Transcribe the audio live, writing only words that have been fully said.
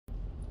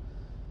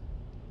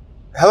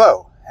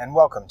Hello, and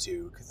welcome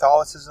to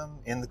Catholicism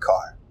in the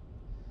Car.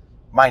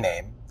 My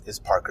name is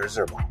Parker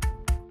Zerbal.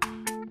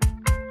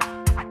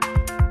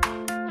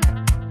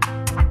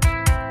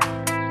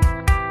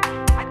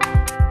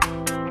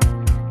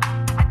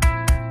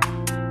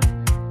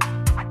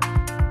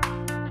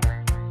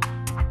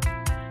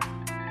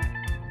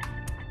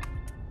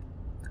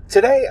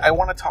 Today, I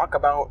want to talk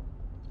about,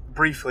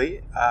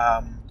 briefly,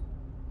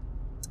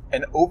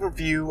 an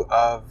overview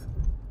of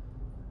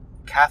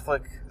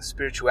Catholic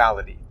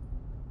spirituality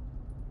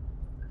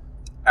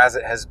as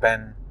it has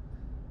been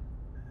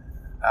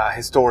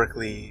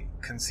historically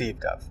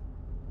conceived of.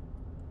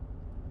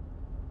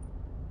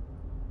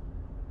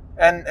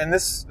 And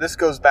this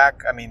goes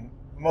back,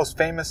 most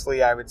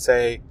famously, I would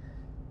say,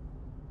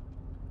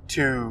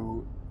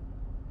 to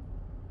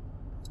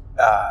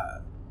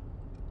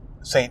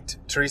Saint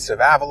Teresa of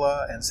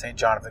Avila and Saint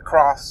John of the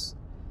Cross.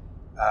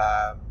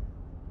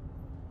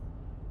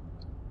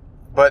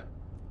 But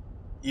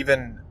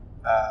even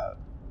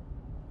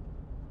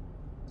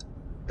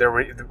there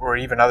were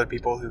even other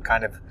people who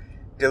kind of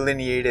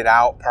delineated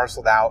out,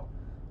 parceled out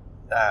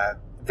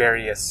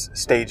various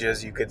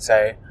stages, you could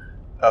say,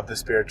 of the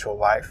spiritual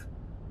life.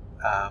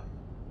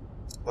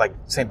 Like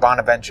Saint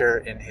Bonaventure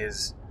in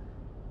his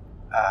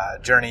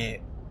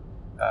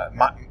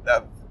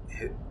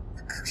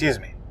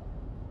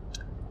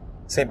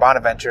Saint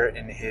Bonaventure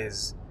in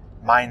his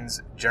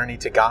mind's journey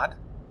to God.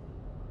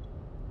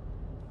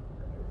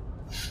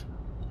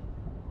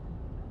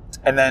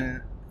 And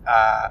then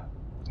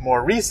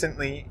more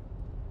recently,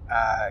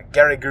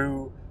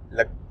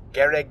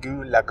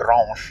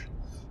 Garrigou-Lagrange,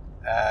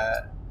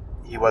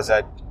 he was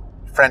a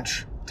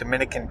French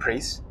Dominican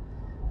priest,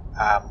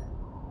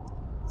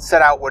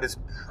 set out what is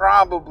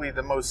probably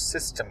the most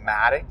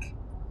systematic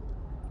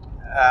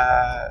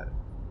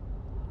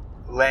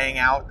laying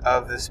out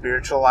of the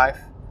spiritual life.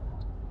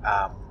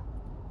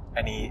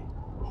 And he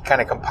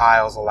kind of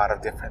compiles a lot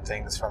of different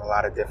things from a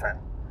lot of different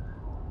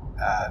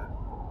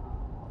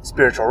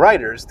spiritual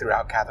writers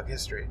throughout Catholic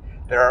history.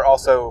 There are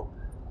also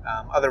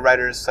other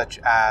writers such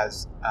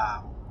as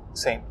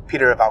Saint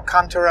Peter of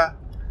Alcantara,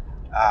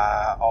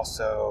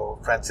 also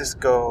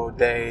Francisco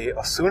de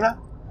Osuna.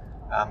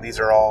 These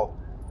are all,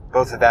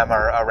 both of them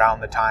are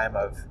around the time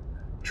of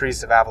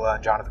Teresa of Avila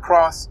and John of the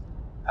Cross.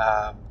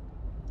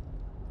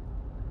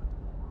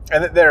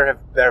 And there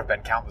have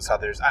been countless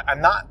others.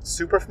 I'm not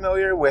super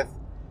familiar with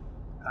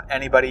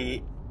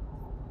anybody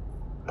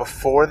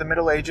before the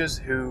Middle Ages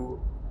who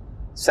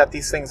set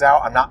these things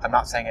out. I'm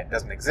not saying it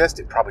doesn't exist.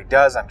 It probably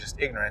does. I'm just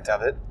ignorant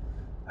of it.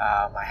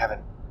 I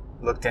haven't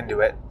looked into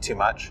it too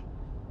much.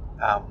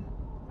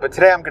 But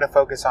today I'm going to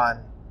focus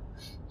on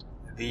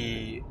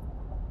the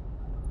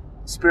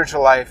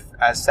spiritual life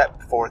as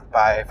set forth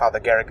by Father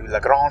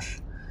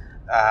Garrigou-Lagrange.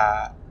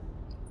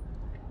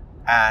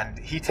 And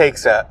he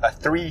takes a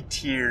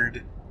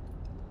three-tiered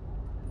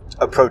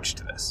approach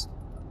to this.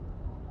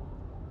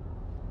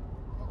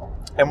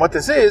 And what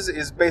this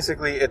is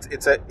basically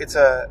it's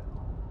a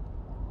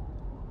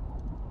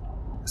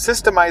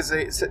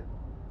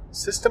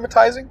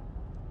systematizing,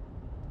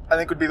 I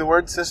think would be the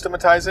word,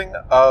 systematizing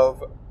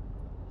of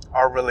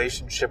our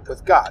relationship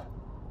with God.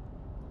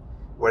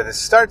 Where this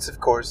starts, of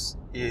course,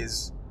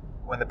 is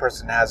when the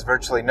person has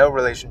virtually no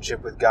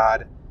relationship with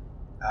God,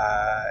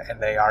 and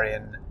they are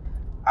in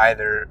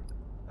either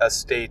a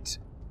state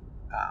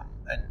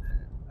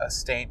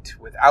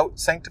without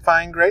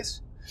sanctifying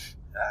grace,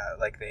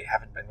 like they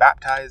haven't been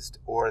baptized,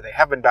 or they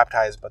have been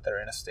baptized but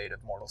they're in a state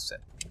of mortal sin.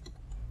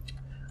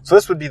 So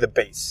this would be the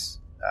base.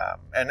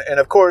 And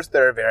of course,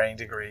 there are varying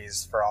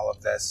degrees for all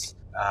of this.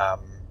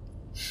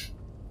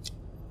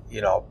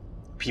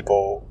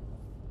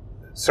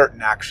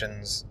 Certain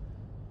actions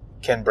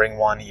can bring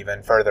one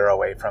even further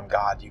away from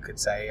God, you could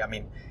say.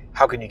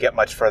 How can you get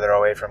much further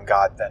away from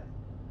God than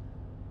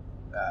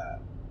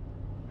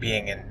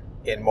being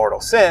in mortal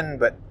sin?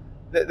 But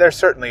there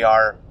certainly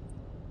are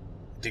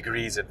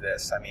degrees of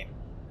this.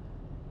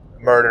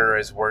 Murder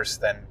is worse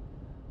than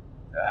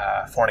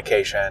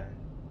fornication.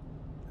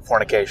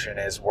 Fornication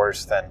is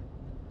worse than,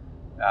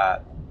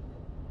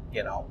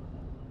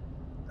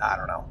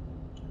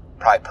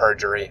 probably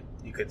perjury,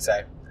 you could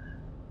say.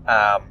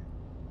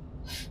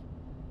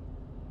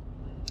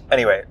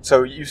 Anyway,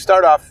 so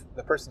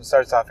the person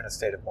starts off in a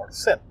state of mortal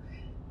sin.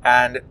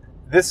 And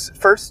this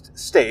first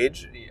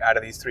stage, out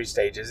of these three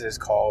stages, is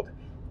called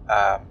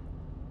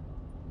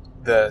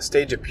the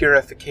stage of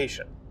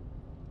purification.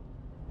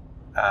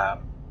 The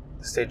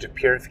stage of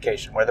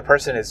purification, where the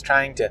person is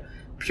trying to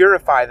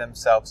purify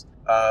themselves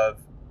of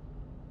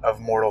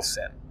mortal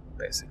sin,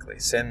 basically.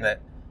 Sin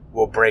that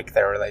will break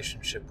their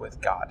relationship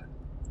with God.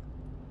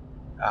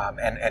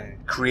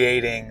 And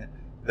creating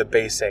the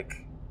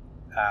basic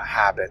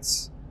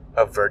habits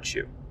of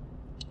virtue.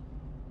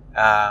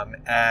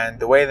 And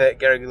the way that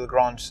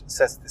Garrigou-Lagrange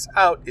sets this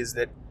out is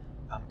that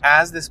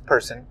as this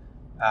person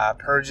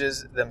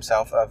purges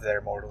themselves of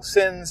their mortal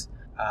sins,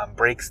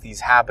 breaks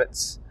these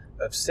habits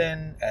of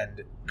sin,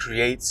 and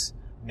creates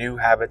new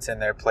habits in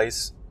their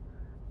place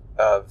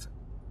of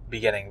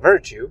beginning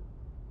virtue,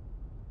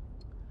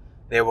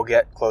 they will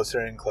get closer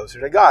and closer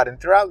to God. And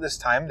throughout this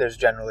time, there's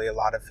generally a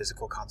lot of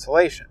physical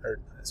consolation, or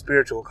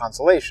spiritual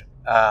consolation,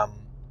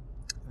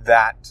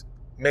 that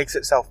makes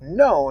itself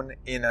known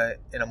in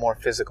a more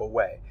physical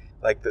way.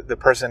 Like the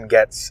person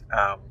gets,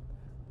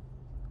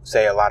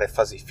 say, a lot of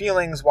fuzzy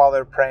feelings while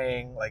they're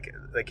praying.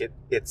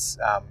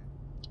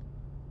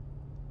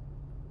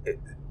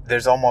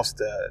 There's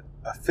almost a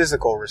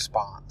physical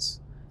response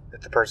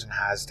that the person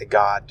has to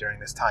God during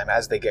this time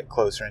as they get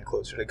closer and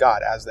closer to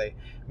God, as they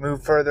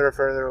move further and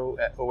further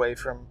away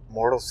from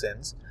mortal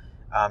sins,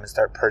 and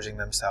start purging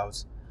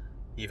themselves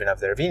even of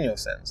their venial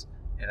sins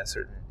in a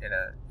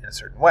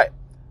certain way.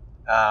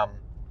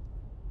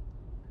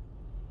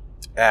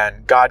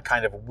 And God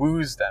kind of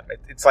woos them.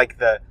 It's like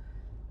the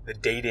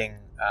dating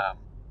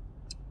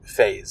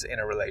phase in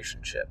a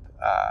relationship,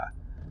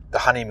 the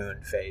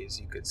honeymoon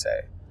phase, you could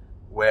say,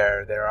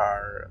 where there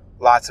are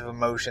lots of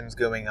emotions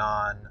going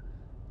on,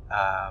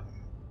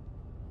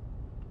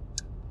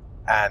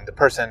 and the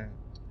person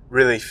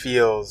really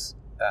feels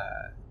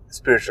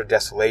spiritual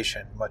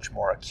desolation much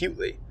more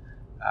acutely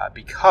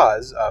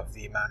because of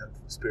the amount of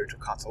spiritual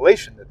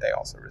consolation that they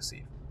also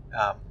receive.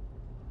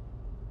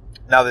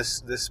 Now,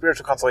 this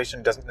spiritual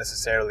consolation doesn't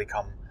necessarily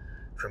come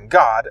from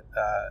God.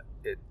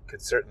 It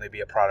could certainly be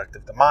a product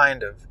of the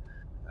mind, of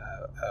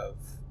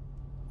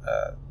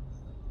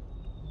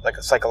like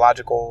a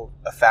psychological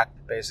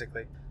effect,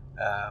 basically.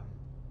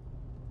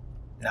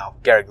 Now,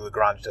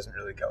 Garrigou-Lagrange doesn't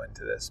really go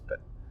into this,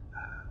 but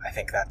I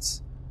think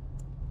that's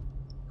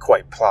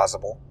quite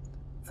plausible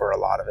for a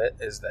lot of it,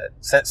 is that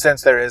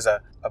since there is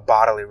a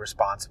bodily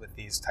response with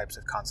these types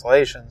of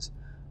consolations,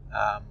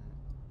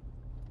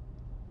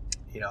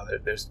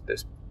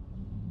 there's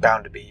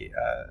bound to be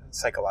a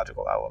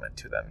psychological element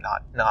to them,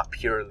 not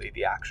purely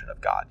the action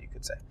of God, you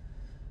could say.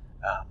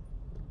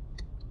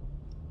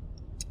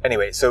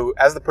 Anyway, so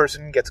as the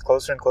person gets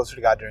closer and closer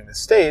to God during this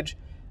stage,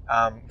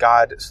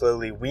 God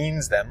slowly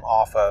weans them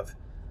off of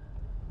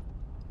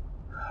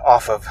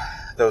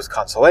those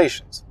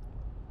consolations,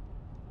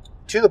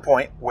 to the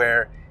point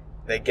where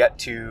they get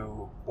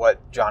to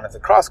what John of the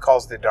Cross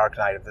calls the dark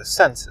night of the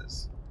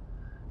senses,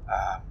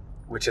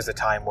 which is a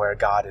time where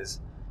God is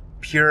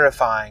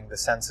purifying the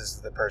senses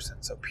of the person.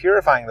 So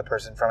purifying the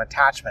person from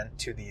attachment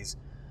to these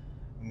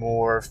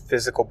more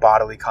physical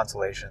bodily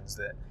consolations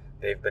that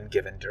they've been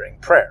given during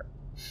prayer,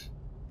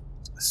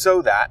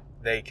 so that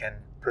they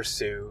can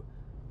pursue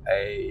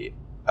a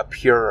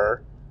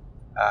purer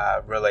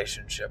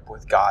relationship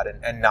with God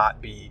and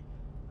not be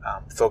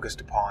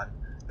focused upon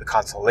the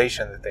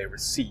consolation that they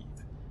receive.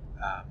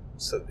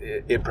 So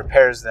it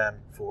prepares them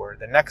for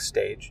the next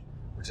stage,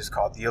 which is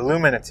called the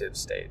illuminative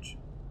stage.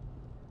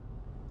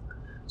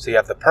 So you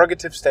have the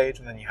purgative stage,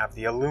 and then you have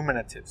the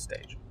illuminative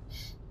stage.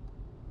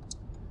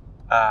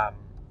 And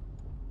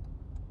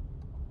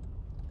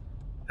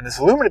this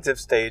illuminative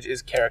stage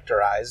is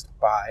characterized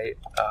by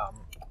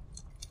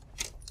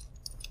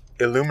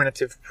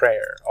illuminative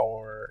prayer,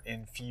 or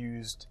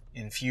infused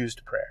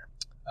prayer.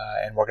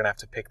 And we're going to have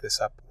to pick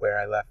this up where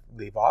I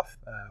leave off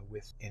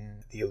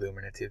within the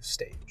illuminative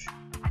stage.